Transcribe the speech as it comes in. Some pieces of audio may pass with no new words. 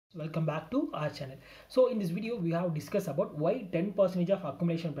Welcome back to our channel. So in this video we have discussed about why 10% of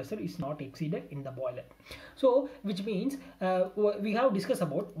accumulation pressure is not exceeded in the boiler. So which means we have discussed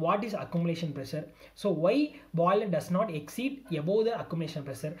about what is accumulation pressure. So why boiler does not exceed above the accumulation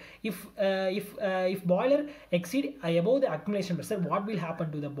pressure. If boiler exceed above the accumulation pressure, what will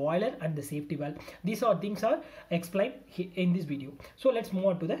happen to the boiler and the safety valve? These are things are explained in this video. So let's move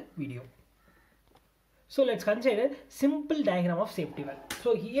on to the video. So let's consider simple diagram of safety valve.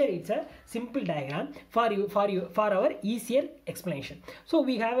 So here it's a simple diagram for our easier explanation. So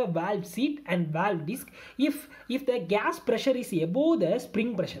we have a valve seat and valve disc. If the gas pressure is above the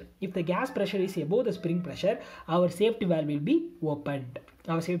spring pressure, our safety valve will be opened.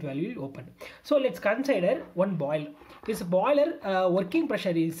 So let's consider one boiler. This boiler working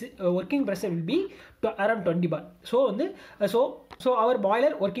pressure will be around 20 bar. So our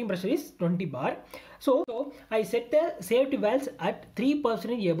boiler working pressure is 20 bar. So I set the safety valves at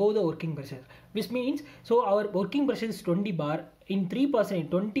 3% above the working pressure, which means so our working pressure is 20 bar. In 3%,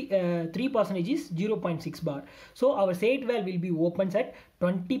 3% is 0.6 bar. So our safety valve will be opened at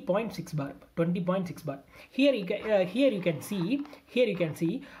 20.6 bar. 20.6 bar. Here you can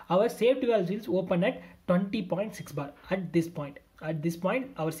see our safety valve is open at 20.6 bar. At this point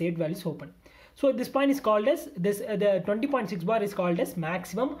our safety valve is open. So this point is called as the 20.6 bar is called as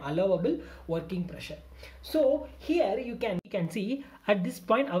maximum allowable working pressure. So here you can see at this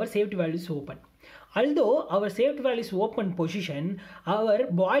point our safety valve is open. Although our safety valve is open position, our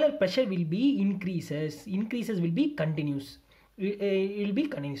boiler pressure will be increases will be continuous. It will be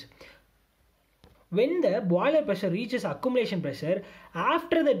continuous. When the boiler pressure reaches accumulation pressure,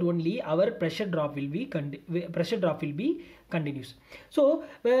 after that only our pressure drop will be continuous. So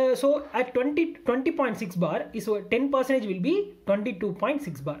at 20.6 bar is 10% will be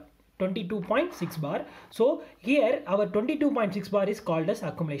 22.6 bar. 22.6 bar. So here our 22.6 bar is called as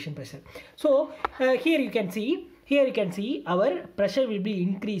accumulation pressure. So here you can see our pressure will be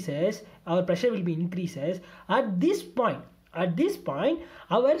increases. At this point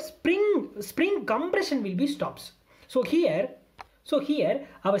our spring compression will be stops. So here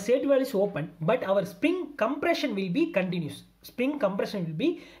our safety valve is open, but our spring compression will be continuous.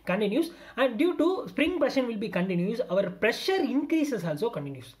 And due to spring compression will be continuous, our pressure increases also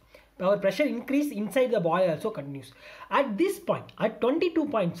continuous. Our pressure increase inside the boiler also continues. At this point, at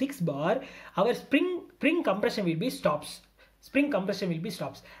 22.6 bar, our spring compression will be stops.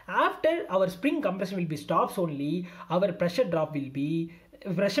 After our spring compression will be stops only, our pressure drop will be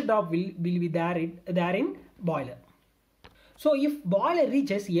there in boiler. So if boiler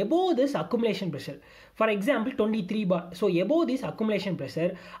reaches above this accumulation pressure, for example 23 bar, so above this accumulation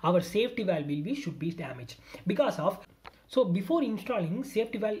pressure, our safety valve should be damaged because of. So before installing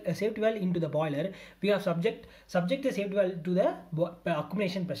safety valve into the boiler, we have subject the safety valve to the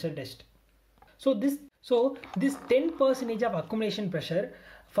accumulation pressure test. So this 10% of accumulation pressure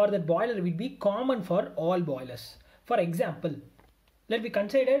for the boiler will be common for all boilers. For example, let me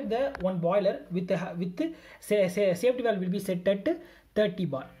consider the one boiler with the safety valve will be set at 30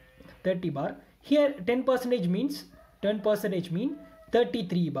 bar. Here 10% means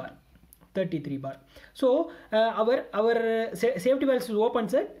 33 bar. So our safety valve is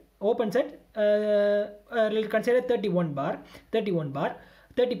opens at we'll consider 30 bar.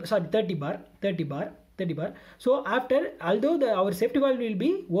 So after, although our safety valve will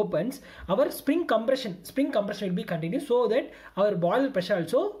be opens, our spring compression will be continuous, so that our boiler pressure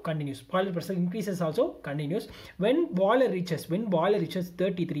also continues. Boiler pressure increases also continues. When boiler reaches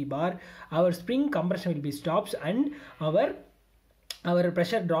 33 bar, our spring compression will be stops and our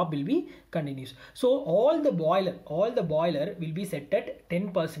pressure drop will be continuous. So all the boiler will be set at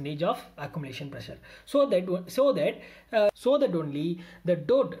 10% of accumulation pressure. So that only the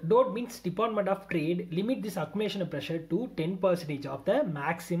DOT means Department of Trade limit this accumulation pressure to 10% of the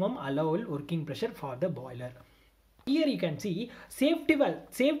maximum allowable working pressure for the boiler. Here you can see safety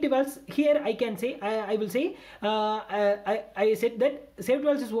valves. Here I can say I said that safety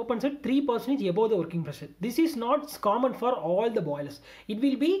valves is open at 3% above the working pressure. This is not common for all the boilers. It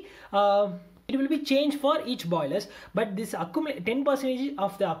will be changed for each boilers, but this 10%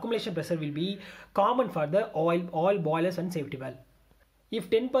 of the accumulation pressure will be common for the all boilers and safety valve.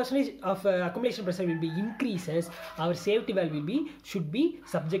 If 10% of accumulation pressure will be increases, our safety valve should be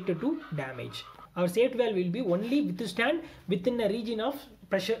subjected to damage. Our safety valve will be only withstand within a region of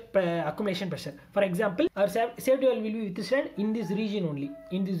accumulation pressure. For example, our safety valve will be withstand in this region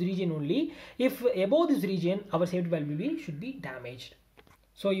only. If above this region, our safety valve should be damaged.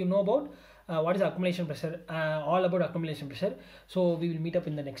 So you know about what is accumulation pressure, all about accumulation pressure. So we will meet up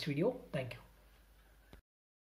in the next video. Thank you.